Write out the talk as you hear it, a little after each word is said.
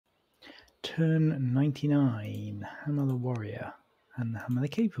Turn 99. Hammer the warrior and hammer the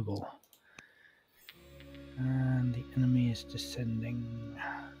capable. And the enemy is descending.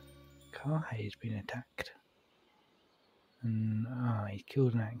 Karhe has been attacked. And he's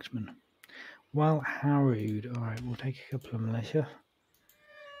killed an axeman. Well harrowed. Alright, we'll take a couple of militia.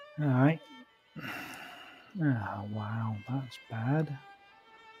 Alright. Oh wow, that's bad.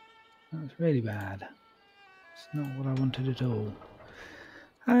 That's really bad. It's not what I wanted at all.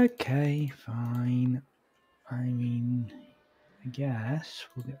 Okay, fine. I mean, I guess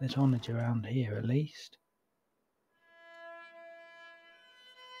we'll get this honoured around here at least.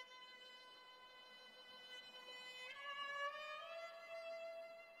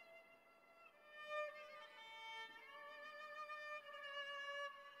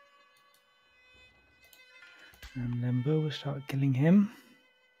 And then Bill will start killing him.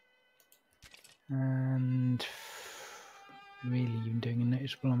 And really even doing a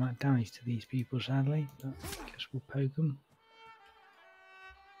noticeable amount of damage to these people, sadly. But I guess we'll poke them.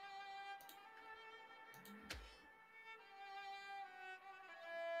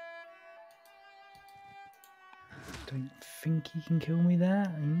 Don't think he can kill me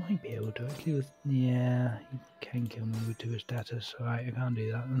there. He might be able to actually with, yeah, he can kill me with 2 status. Alright, I can't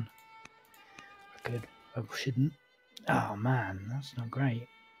do that then. I could, I shouldn't. Oh man, that's not great.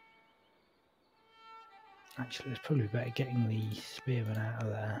 Actually, it's probably better getting the spearman out of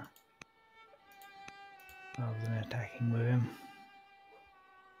there rather than attacking with him.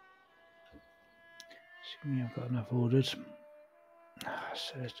 Assuming I've got enough orders.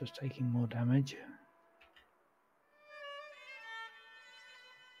 So it's just taking more damage.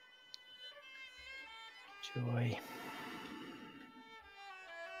 Joy.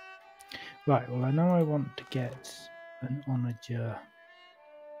 Right, well I know I want to get an onager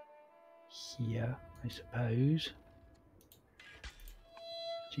here, I suppose.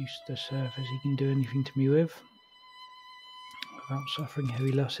 Reduce the surface he can do anything to me with without suffering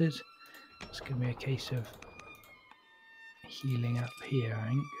heavy losses. It's going to be a case of healing up here, I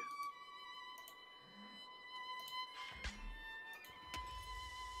think.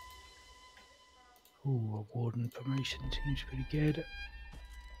 Ooh, a warden promotion seems pretty good.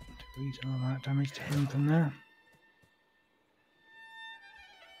 Reasonable amount of damage to him from there.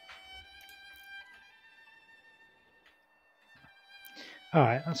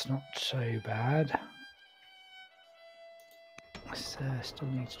 Alright, that's not so bad. Still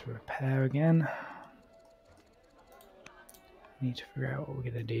needs to repair again. Need to figure out what we're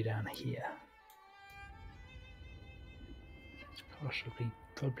going to do down here. It's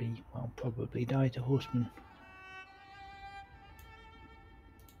probably die to horsemen.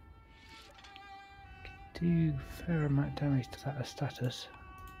 Do a fair amount of damage to that status.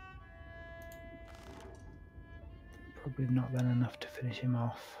 Probably not then enough to finish him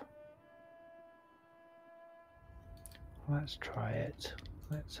off. Let's try it.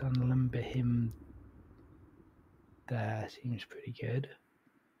 Let's unlimber him there. Seems pretty good.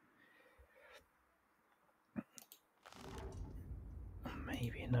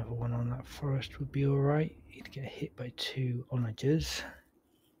 Maybe another one on that forest would be alright. He'd get hit by 2 onagers.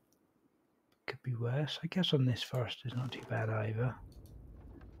 Could be worse. I guess on this forest is not too bad either.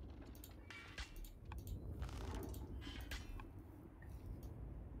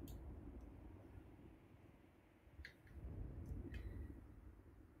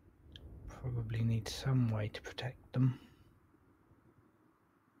 Probably need some way to protect them.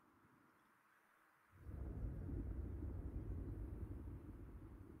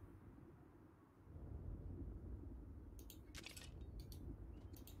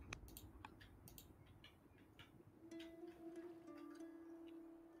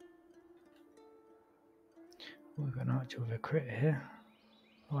 We've got an archer with a crit here.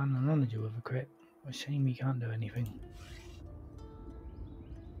 Oh, and an onager with a crit. What a shame we can't do anything.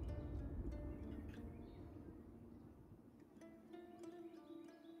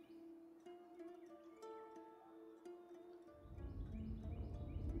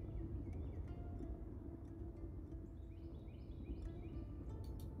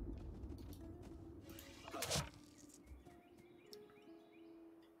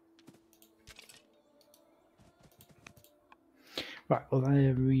 Right, well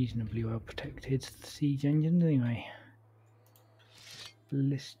they're reasonably well protected siege engines anyway.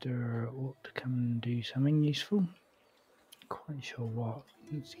 Blister ought to come and do something useful. Quite sure what.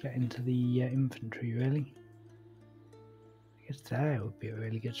 Needs to get into the infantry really. I guess there would be a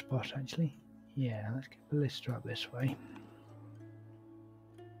really good spot actually. Yeah, let's get Ballista up this way.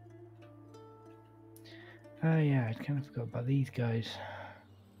 Oh yeah, I kind of forgot about these guys.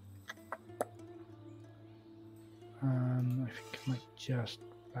 I think I might just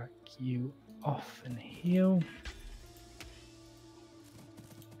back you off and heal.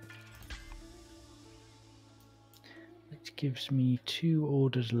 Which gives me 2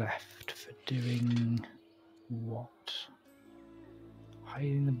 orders left for doing what?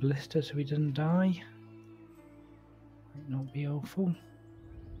 Hiding the blister so he doesn't die? Might not be awful.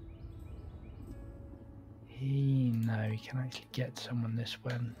 No, he can actually get someone this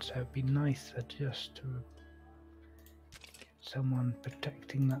one, so it'd be nicer just to get someone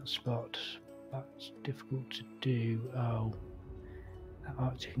protecting that spot. That's difficult to do. Oh, that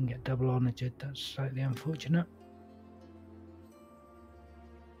archer can get double honored. That's slightly unfortunate.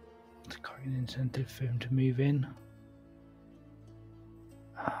 It's quite an incentive for him to move in.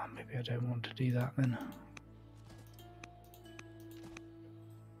 Maybe I don't want to do that then.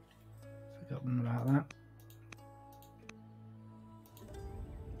 Forgotten about that.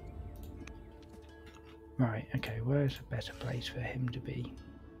 Right, okay, where's a better place for him to be?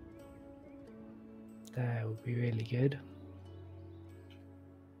 There would be really good.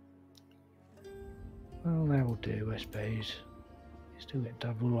 Well, that will do, I suppose. You still get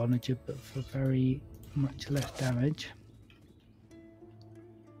double honored, but for very much less damage.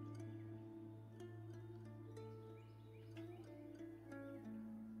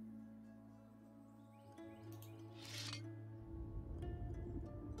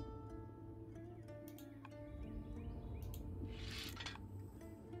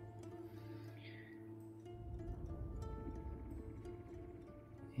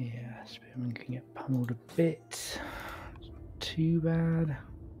 Yeah, Spearman can get pummeled a bit. It's not too bad.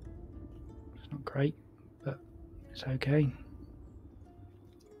 It's not great, but it's okay.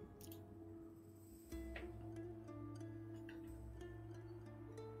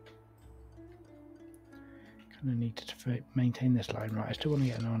 Kind of need to maintain this line. Right, I still want to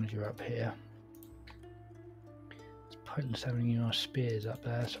get an onager up here. It's pointless having your spears up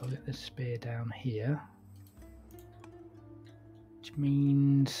there, so I'll get this spear down here. Which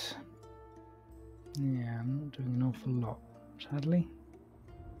means, yeah, I'm not doing an awful lot, sadly.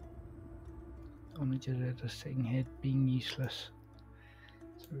 Onagers are just sitting here being useless.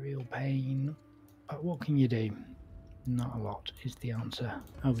 It's a real pain, but what can you do? Not a lot is the answer.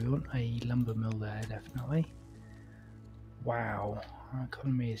 Oh, we want a lumber mill there, definitely. Wow, our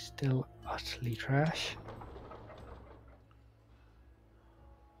economy is still utterly trash.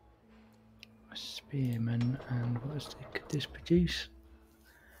 A spearman, and could this produce?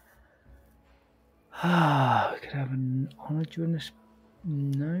 We could have an onager and a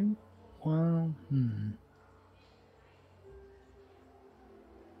no? Well,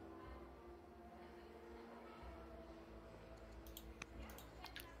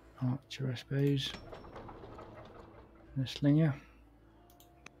 Archer, I suppose. And a slinger.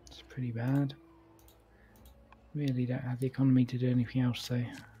 It's pretty bad. Really don't have the economy to do anything else though.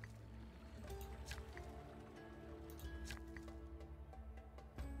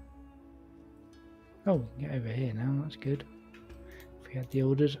 Oh, we can get over here now, that's good. If we had the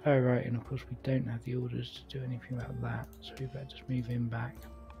orders, oh right, and of course we don't have the orders to do anything about that, so we better just move him back.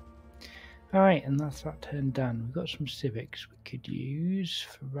 Alright, and that's that turn done. We've got some civics we could use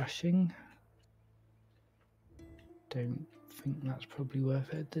for rushing. Don't think that's probably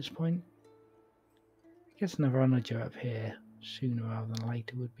worth it at this point. I guess another onager up here sooner rather than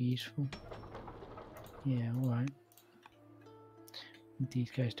later would be useful. Yeah, alright. Need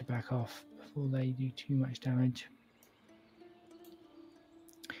these guys to back off before they do too much damage.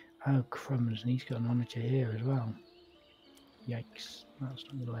 Oh crumbs, and he's got an onager here as well. Yikes, that's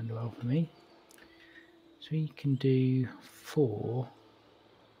not going to end well for me. So he can do 4,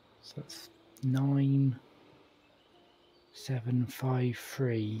 so that's 9, 7, 5,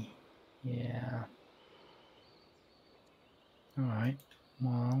 3. Yeah. Alright,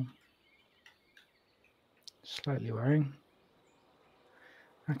 well, slightly worrying.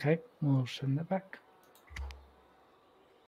 Okay, we'll send that back.